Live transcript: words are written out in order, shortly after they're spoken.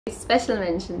Special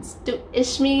mentions to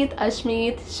Ishmeet,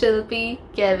 Ashmeet, Shilpi,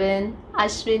 Kevin,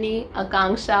 Ashwini,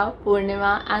 Akanksha,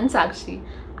 Purnima and Sakshi.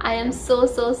 I am so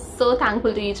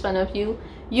thankful to each one of you.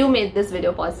 You made this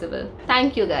video possible.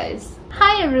 Thank you guys.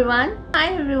 Hi everyone.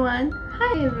 Hi everyone.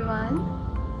 Hi everyone.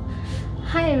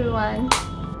 Hi everyone.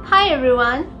 Hi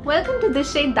everyone. Welcome to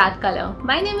This Shade That Color.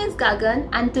 My name is Gagan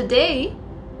and today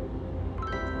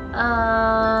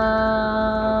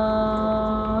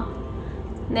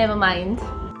never mind.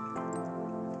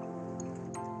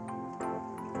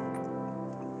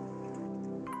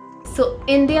 So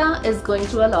India is going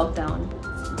through a lockdown.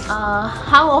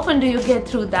 How often do you get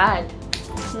through that?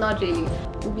 Not really.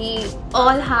 We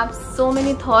all have so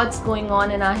many thoughts going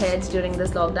on in our heads during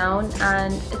this lockdown,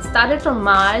 and it started from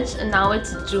March and now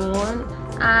it's June,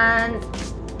 and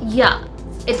yeah,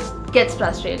 it gets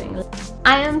frustrating.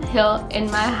 I am here in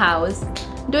my house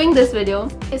doing this video.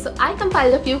 Okay, so I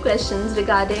compiled a few questions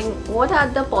regarding what are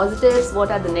the positives,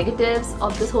 what are the negatives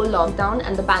of this whole lockdown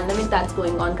and the pandemic that's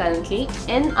going on currently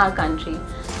in our country.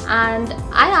 And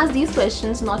I asked these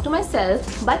questions not to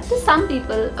myself but to some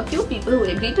people, a few people who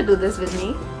agreed to do this with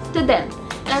me, to them.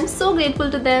 And I'm so grateful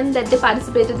to them that they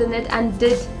participated in it and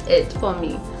did it for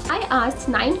me. I asked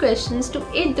 9 questions to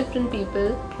 8 different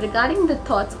people regarding their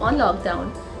thoughts on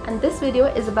lockdown, and this video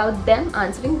is about them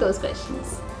answering those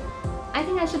questions. I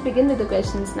think I should begin with the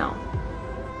questions now.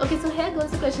 Okay, so here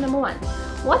goes the question number 1.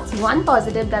 What's one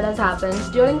positive that has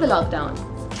happened during the lockdown?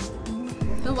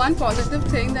 The one positive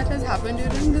thing that has happened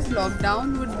during this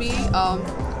lockdown would be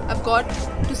I've got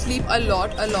to sleep a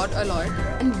lot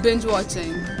and binge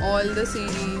watching all the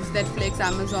series, Netflix,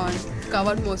 Amazon,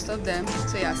 covered most of them.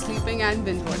 So yeah, sleeping and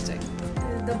binge watching.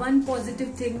 The one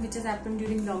positive thing which has happened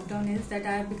during lockdown is that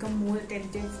I have become more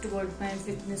attentive towards my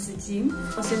fitness regime.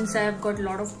 Since I have got a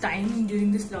lot of time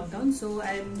during this lockdown, so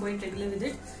I am quite regular with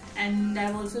it. And I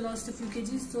have also lost a few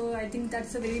kgs, so I think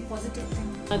that's a very positive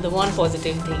thing. The one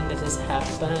positive thing that has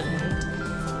happened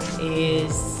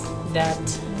is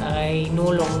that I no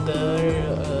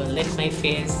longer let my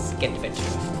face get the better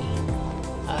of me.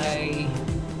 I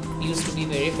used to be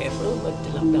very fearful, but the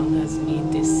lockdown has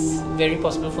made this very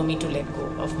possible for me to let go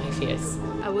of my fears.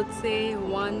 I would say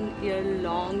 1 year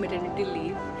long maternity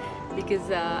leave,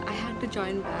 because I had to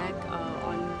join back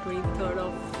on 23rd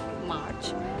of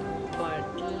March, but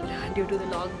due to the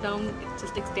lockdown it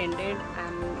just extended.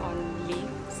 I'm on leave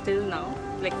still now,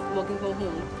 like working from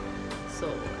home. So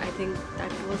I think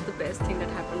that was the best thing that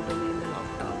happened to me in the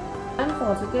lockdown. One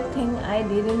positive thing I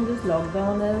did in this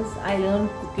lockdown is I learned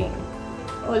cooking.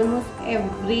 Almost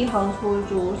every household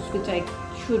chores which I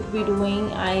should be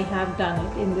doing, I have done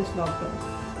it in this lockdown.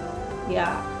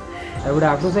 Yeah. I would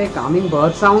have to say calming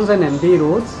bird sounds and empty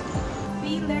roads.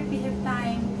 Feel that we have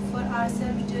time for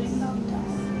ourselves during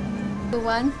lockdown. So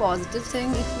one positive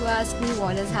thing, if you ask me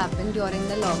what has happened during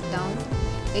the lockdown,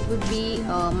 it would be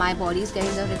my body is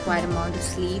getting the required amount of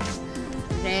sleep,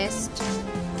 rest,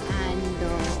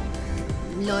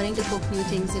 and learning to cook new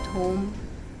things at home,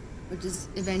 which is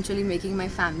eventually making my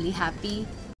family happy.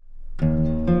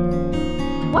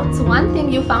 What's one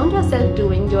thing you found yourself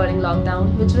doing during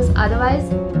lockdown which was otherwise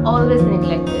always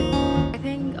neglected? I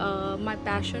think my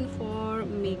passion for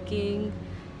making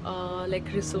like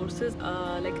resources,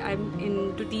 like I'm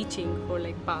into teaching for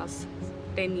like past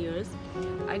 10 years.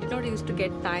 I did not used to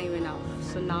get time enough,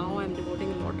 so now I'm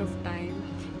devoting a lot of time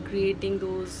creating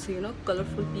those, you know,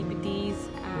 colorful PPTs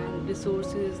and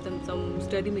resources, and some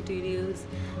study materials,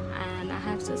 and I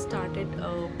have just started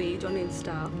a page on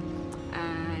Insta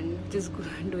and just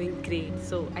doing great.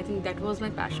 So I think that was my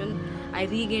passion. I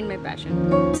regained my passion.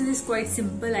 This is quite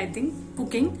simple, I think,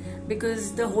 cooking,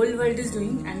 because the whole world is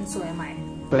doing and so am I.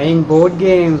 Playing board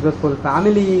games with full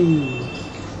family.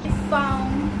 I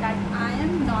found that I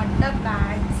am not a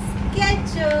bad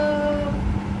sketcher.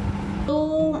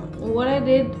 So what I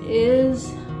did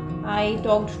is I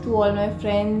talked to all my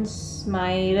friends,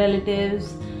 my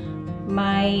relatives,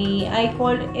 I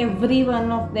called every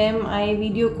one of them, I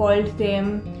video called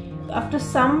them. After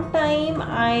some time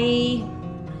I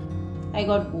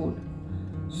got bored.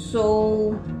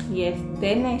 So yes,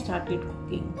 then I started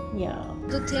cooking. Yeah.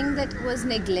 The thing that was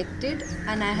neglected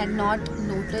and I had not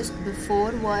noticed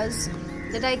before was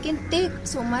that I can take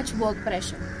so much work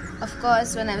pressure. Of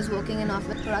course, when I was working in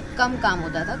office, थोड़ा कम काम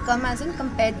होता था, कम as in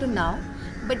compared to now.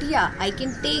 But yeah, I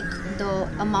can take the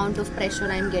amount of pressure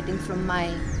I'm getting from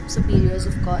my superiors,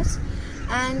 of course.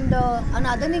 And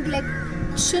another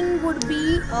neglection would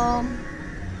be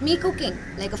me cooking.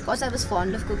 Like, of course, I was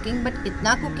fond of cooking, but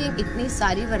itna cooking, itni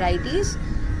sari varieties,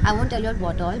 I won't tell you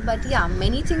what all, but yeah,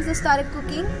 many things I started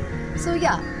cooking. So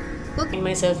yeah,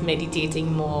 Myself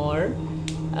meditating more,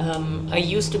 I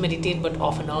used to meditate, but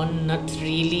off and on, not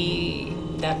really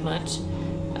that much.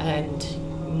 And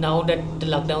now that the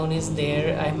lockdown is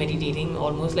there, I'm meditating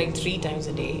almost like 3 times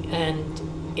a day, and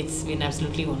it's been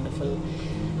absolutely wonderful.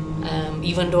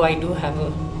 Even though I do have a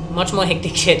much more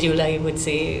hectic schedule, I would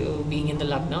say, being in the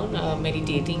lockdown,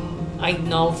 meditating, I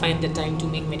now find the time to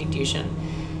make meditation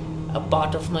a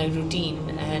part of my routine,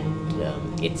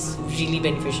 and it's really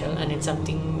beneficial, and it's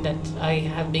something that I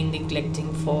have been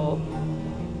neglecting for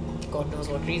God knows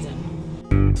what reason.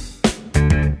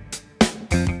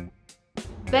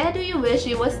 Where do you wish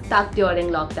you were stuck during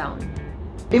lockdown?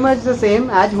 Pretty much the same,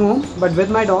 at home, but with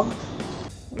my dog.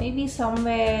 Maybe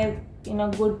somewhere in a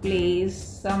good place,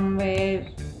 somewhere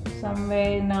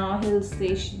in a hill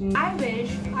station. I wish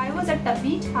I was at a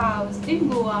beach house in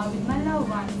Goa with my loved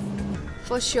ones.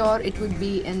 For sure, it would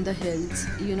be in the hills.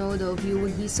 You know, the view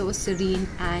would be so serene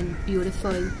and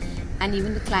beautiful, and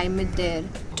even the climate there.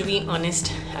 To be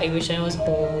honest, I wish I was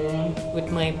home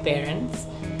with my parents,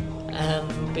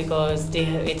 because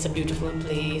it's a beautiful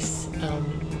place.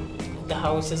 The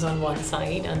house is on one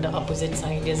side, and the opposite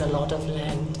side is a lot of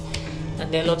land,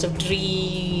 and there are lots of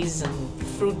trees and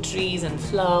fruit trees and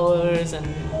flowers, and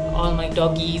all my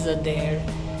doggies are there.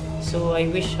 So I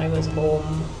wish I was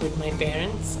home with my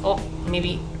parents, or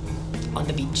maybe on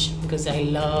the beach, because I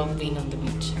love being on the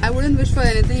beach. I wouldn't wish for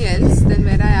anything else than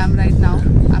where I am right now.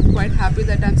 I'm quite happy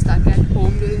that I'm stuck at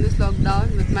home during this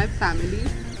lockdown with my family.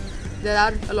 There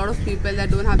are a lot of people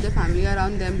that don't have their family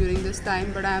around them during this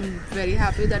time, but I'm very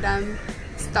happy that I'm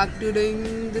stuck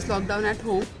during this lockdown at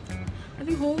home. I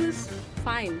think home is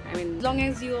fine. I mean, as long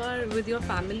as you are with your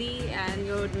family and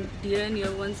your dear and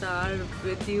near ones are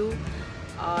with you,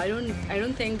 I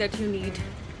don't think that you need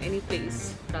any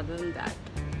place rather than that.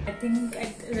 I think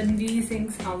at Ranveer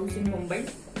Singh's house in Mumbai,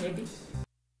 maybe.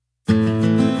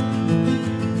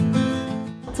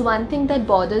 What's one thing that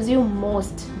bothers you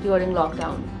most during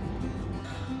lockdown?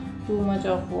 Too much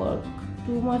of work,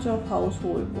 too much of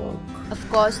household work. Of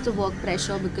course, the work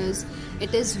pressure, because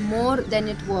it is more than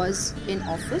it was in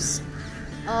office.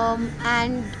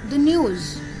 And the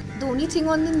news. The only thing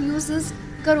on the news is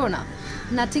Corona.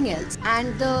 Nothing else.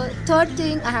 And the third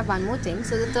thing, I have one more thing.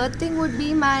 So the third thing would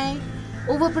be my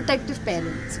overprotective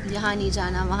parents. Yahan nahi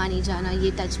jana, wahan nahi jana,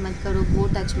 ye touch mat karo, wo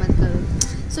touch mat karo.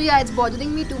 So yeah, it's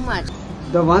bothering me too much.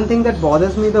 The one thing that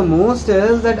bothers me the most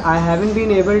is that I haven't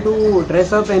been able to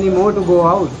dress up anymore to go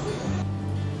out.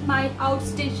 My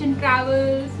outstation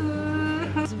travels.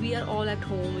 We are all at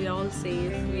home, we are all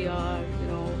safe, we are,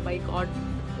 by God's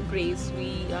grace,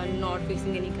 we are not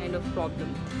facing any kind of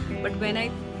problem. But when I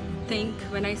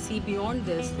see beyond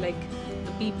this, like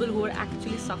the people who are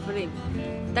actually suffering,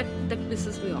 that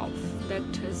pisses me off. That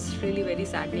is really very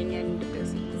saddening and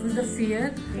depressing. The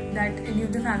fear that any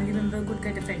of the family member could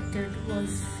get affected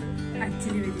was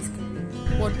actually very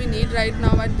scary. What we need right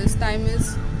now at this time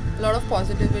is a lot of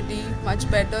positivity, much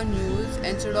better news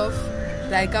instead of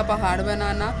Raika Pahad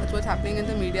Banana. That's what's happening in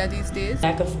the media these days.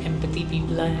 Lack of empathy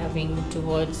people are having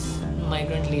towards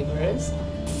migrant laborers.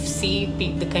 See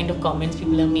the kind of comments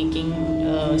people are making,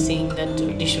 saying that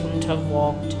they shouldn't have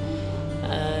walked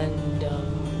and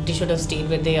they should have stayed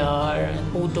where they are, and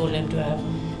who told them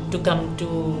to come to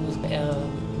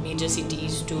major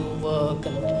cities to work.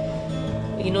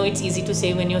 And it's easy to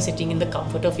say when you're sitting in the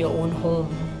comfort of your own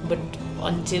home, but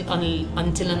until and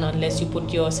unless you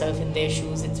put yourself in their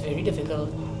shoes, it's very difficult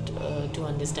to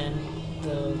understand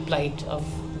the plight of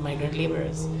migrant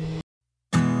laborers.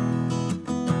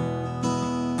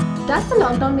 Does the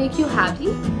lockdown make you happy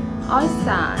or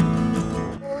sad?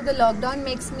 So the lockdown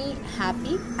makes me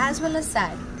happy as well as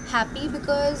sad. Happy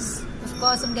because, of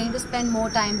course, I'm getting to spend more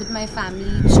time with my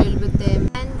family, chill with them.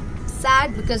 And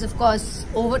sad because, of course,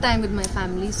 overtime with my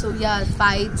family. So yeah,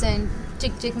 fights and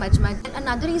chick much. And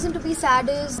another reason to be sad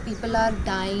is people are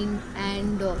dying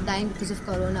and dying because of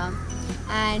Corona,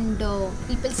 and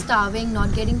people starving,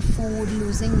 not getting food,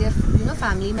 losing their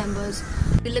family members.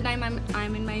 Till the time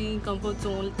I'm in my comfort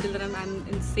zone, till the time I'm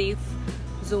in safe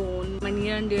zone, my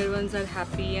near and dear ones are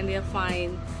happy and they are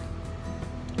fine.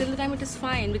 Till the time it is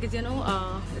fine, because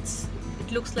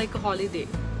it looks like a holiday.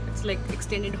 It's like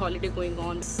extended holiday going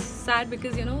on. Sad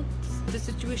because the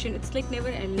situation, it's like never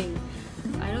ending.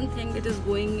 I don't think it is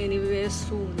going anywhere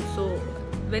soon. So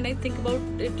when I think about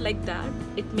it like that,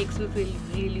 it makes me feel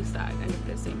really sad and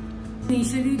depressing.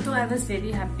 Initially, though, I was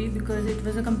very happy because it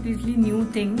was a completely new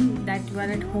thing that you are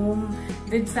at home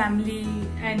with family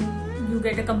and you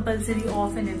get a compulsory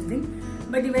off and everything.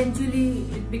 But eventually,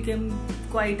 it became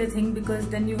quite a thing because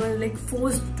then you were like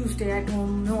forced to stay at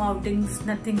home, no outings,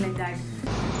 nothing like that.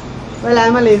 Well,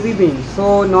 I'm a lazy being,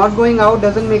 so not going out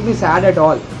doesn't make me sad at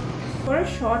all. For a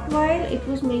short while, it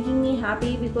was making me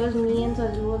happy because me and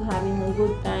Sajju was having a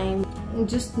good time.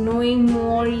 Just knowing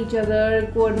more each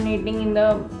other, coordinating in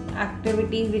the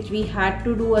activities which we had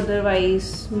to do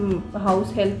otherwise house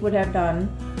help would have done.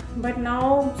 But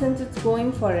now, since it's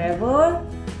going forever,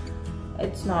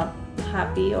 it's not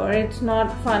happy or it's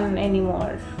not fun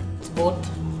anymore. It's both.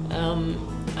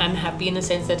 I'm happy in a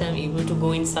sense that I'm able to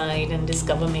go inside and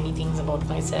discover many things about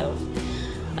myself.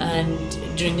 And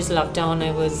during this lockdown,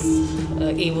 I was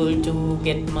able to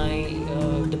get my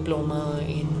diploma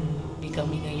in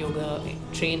becoming a yoga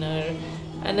trainer,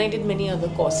 and I did many other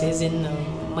courses in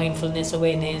mindfulness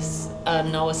awareness.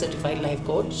 I'm now a certified life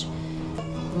coach.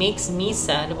 Makes me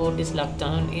sad about this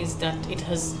lockdown is that it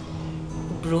has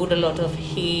brewed a lot of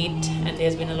hate, and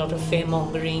there's been a lot of fear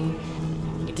mongering,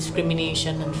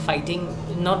 discrimination and fighting,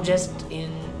 not just in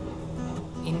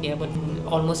India but in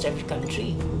almost every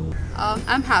country.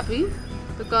 I'm happy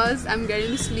because I'm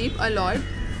getting to sleep a lot.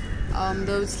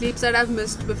 The sleeps that I've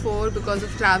missed before because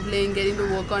of traveling, getting to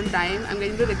work on time, I'm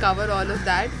getting to recover all of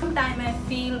that. Sometimes I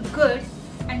feel good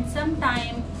and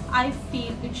sometimes I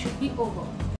feel it should be over.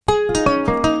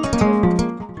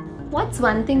 What's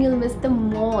one thing you'll miss the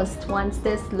most once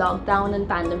this lockdown and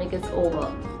pandemic is over?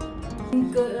 I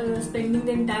think spending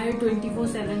the entire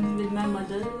 24/7 with my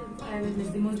mother, I will miss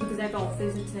the most because at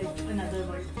office it's like another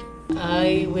world.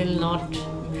 I will not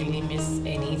really miss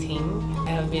anything.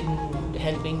 I have been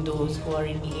helping those who are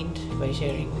in need by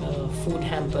sharing food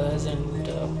hampers and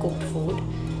cooked food,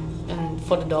 and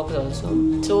for the dogs also.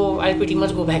 So I'll pretty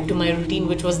much go back to my routine,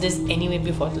 which was this anyway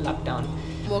before the lockdown.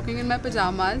 Walking in my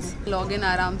pajamas, log in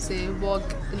aaram se,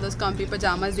 walk in those comfy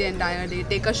pajamas the entire day,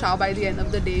 take a shower by the end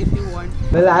of the day if you want.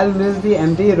 Well, I'll miss the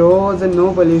empty roads and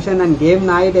no pollution and game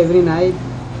night every night.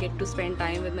 Get to spend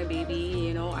time with my baby.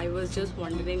 You know, I was just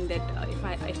wondering that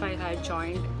if I had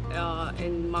joined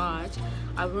in March,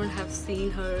 I wouldn't have seen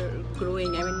her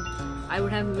growing. I mean, I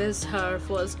would have missed her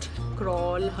first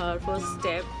crawl, her first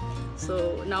step. So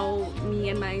now me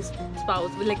and my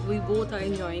spouse, we both are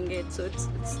enjoying it. So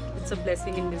it's a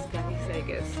blessing in disguise, I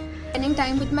guess. Spending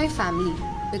time with my family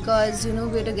because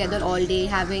we're together all day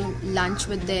having lunch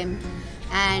with them,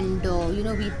 and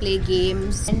we play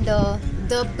games, and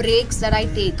the breaks that I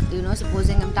take,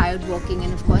 supposing I'm tired working,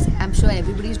 and of course I'm sure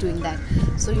everybody's doing that,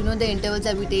 so the intervals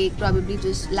that we take, probably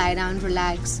just lie down,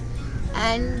 relax,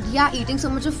 and yeah, eating so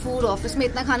much of food. Office में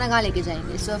इतना खाना कहाँ लेके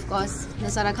जाएंगे, so of course इतना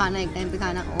सारा खाना एक टाइम पे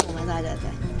खाना, मजा आ जाता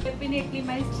है. Definitely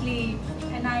my sleep,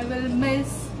 and I will miss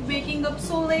waking up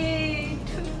so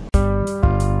late.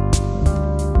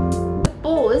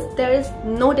 Suppose there is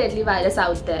no deadly virus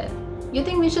out there. You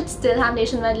think we should still have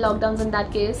nationwide lockdowns in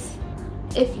that case?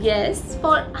 If yes,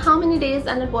 for how many days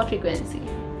and at what frequency?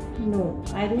 No,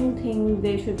 I don't think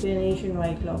there should be a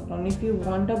nationwide lockdown. If you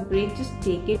want a break, just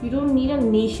take it. You don't need a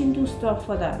nation to stop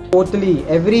for that. Totally.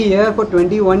 Every year for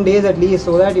 21 days at least,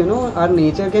 so that our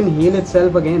nature can heal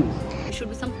itself again. There should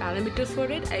be some parameters for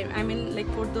it. I mean,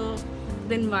 like for the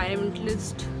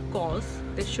environmentalist cause,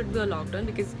 there should be a lockdown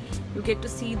because you get to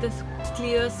see this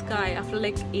clear sky after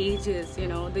ages.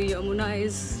 The Yamuna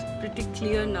is pretty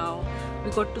clear now.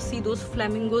 We got to see those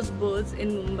flamingos birds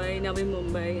in Mumbai, Navi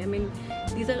Mumbai. I mean,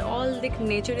 these are all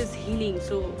nature is healing.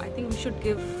 So I think we should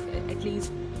give at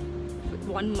least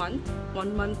 1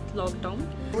 month lockdown.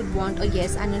 I would want a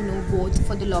yes and a no both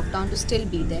for the lockdown to still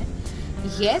be there.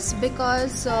 Yes,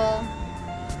 because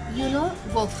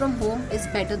work from home is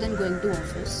better than going to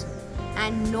office.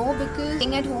 And no, because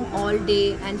staying at home all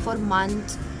day and for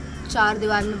months, 4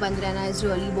 diwar mein band rehna is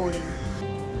really boring.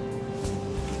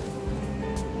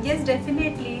 Yes,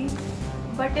 definitely.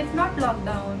 But if not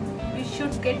lockdown, we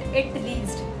should get at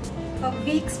least a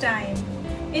week's time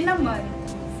in a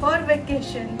month for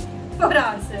vacation for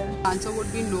ourselves. Answer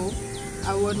would be no.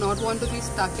 I would not want to be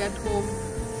stuck at home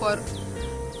for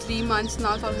 3 months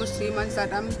now. It's almost 3 months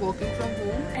that I'm working from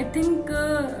home. I think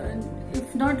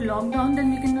if not lockdown, then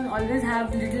we can always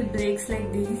have little breaks like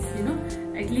these,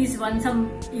 At least once a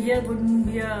year wouldn't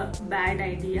be a bad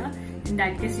idea. In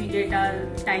that case, we get our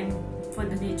time for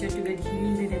the nature to get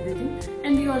healed and everything,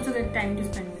 and we also get time to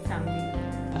spend with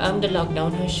family. The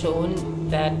lockdown has shown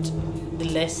that the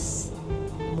less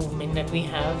movement that we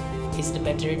have is the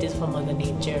better it is for Mother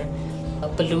Nature.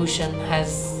 Pollution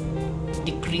has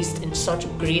decreased in such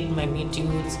great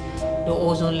magnitudes. The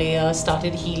ozone layer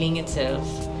started healing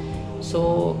itself. So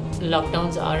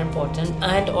lockdowns are important,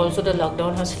 and also the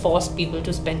lockdown has forced people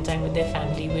to spend time with their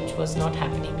family, which was not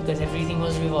happening because everything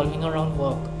was revolving around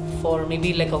work, for maybe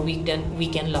a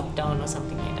weekend lockdown or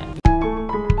something like that.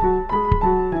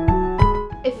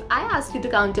 If I ask you to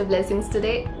count your blessings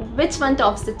today, which one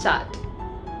tops the chart?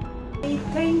 I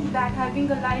think that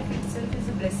having a life itself is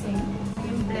a blessing.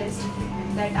 blessed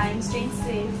that I am staying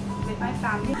safe with my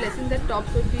family. Blessing that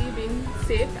tops would be being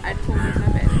safe at home with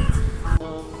my parents.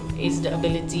 Is the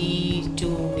ability to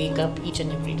wake up each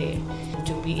and every day,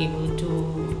 to be able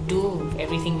to do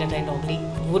everything that I normally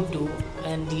would do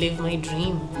and live my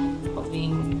dream of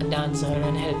being a dancer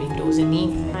and helping those in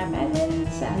need. My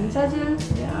parents and such,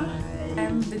 yeah.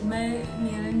 I'm with my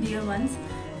near and dear ones,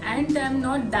 and I'm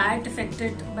not that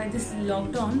affected by this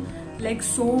lockdown like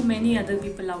so many other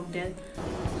people out there.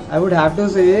 I would have to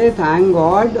say, thank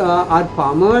God, our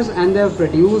farmers and their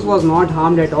produce was not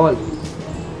harmed at all.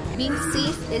 Being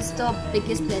safe is the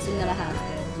biggest blessing that I have.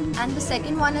 And the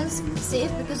second one is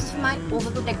safe because of my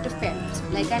overprotective parents.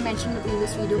 Like I mentioned in the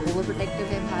previous video, overprotective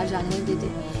hai, bahar jaane nahi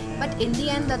dete. But in the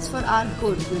end, that's for our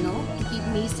good, you know, to keep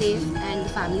me safe and the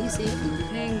family safe. I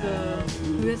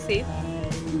think we are safe,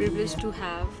 privileged to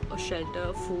have a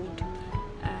shelter, food,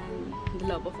 and the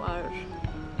love of our,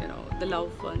 you know, the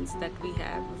loved ones that we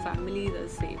have. Families are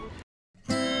safe.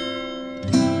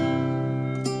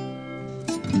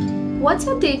 What's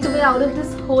your takeaway out of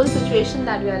this whole situation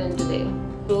that we are in today?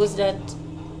 Shows that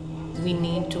we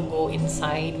need to go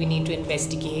inside, we need to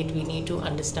investigate, we need to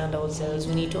understand ourselves,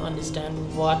 we need to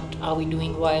understand what are we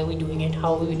doing, why are we doing it,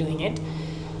 how are we doing it.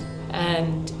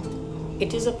 And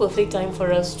it is a perfect time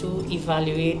for us to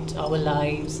evaluate our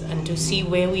lives and to see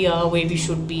where we are, where we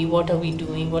should be, what are we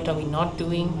doing, what are we not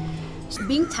doing.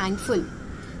 Being thankful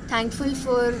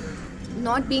for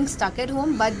not being stuck at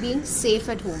home but being safe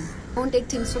at home. Don't take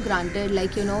things for granted,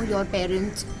 like, you know, your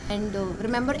parents, and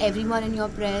remember everyone in your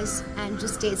prayers and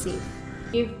just stay safe.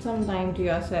 Give some time to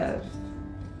yourself.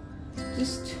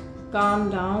 Just calm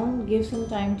down, give some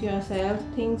time to yourself,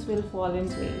 things will fall in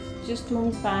place. Just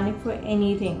don't panic for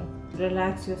anything.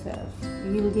 Relax yourself.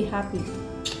 You'll be happy.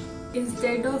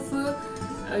 Instead of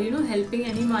helping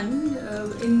anyone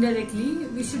indirectly,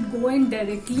 we should go and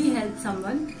directly help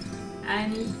someone.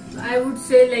 And I would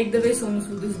say, like the way Sonu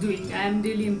Sood is doing, I am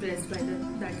really impressed by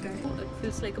that guy. It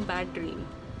feels like a bad dream.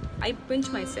 I pinch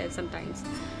myself sometimes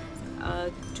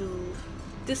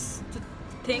the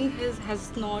thing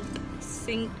has not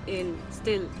sinked in.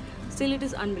 Still it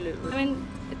is unbelievable. I mean,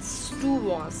 it's too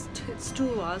vast.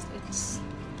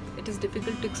 It is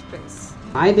difficult to express.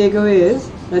 My takeaway is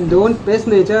that don't piss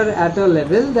nature at a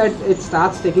level that it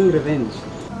starts taking revenge.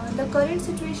 The current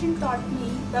situation taught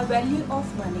me the value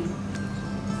of money.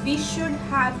 We should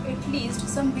have at least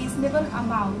some reasonable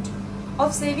amount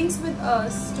of savings with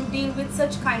us to deal with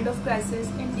such kind of crisis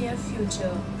in near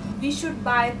future. We should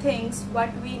buy things what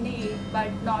we need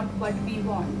but not what we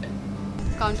want.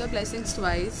 Count your blessings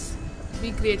twice.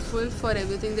 Be grateful for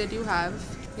everything that you have.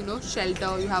 You know,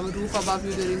 shelter, you have a roof above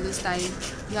you during this time,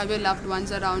 you have your loved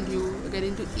ones around you, you're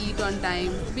getting to eat on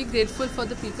time. Be grateful for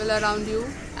the people around you,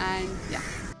 and yeah.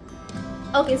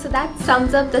 Okay, so that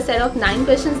sums up the set of 9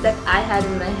 questions that I had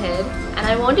in my head, and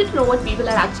I wanted to know what people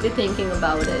are actually thinking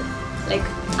about it. Like,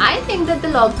 I think that the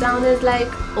lockdown is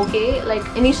like, okay, like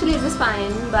initially it was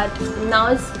fine, but now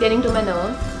it's getting to my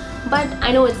nerves. But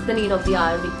I know it's the need of the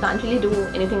hour. We can't really do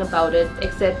anything about it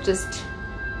except just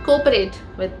cooperate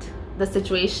with the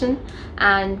situation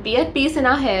and be at peace in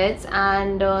our heads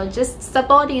and just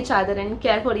support each other and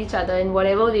care for each other in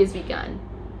whatever ways we can.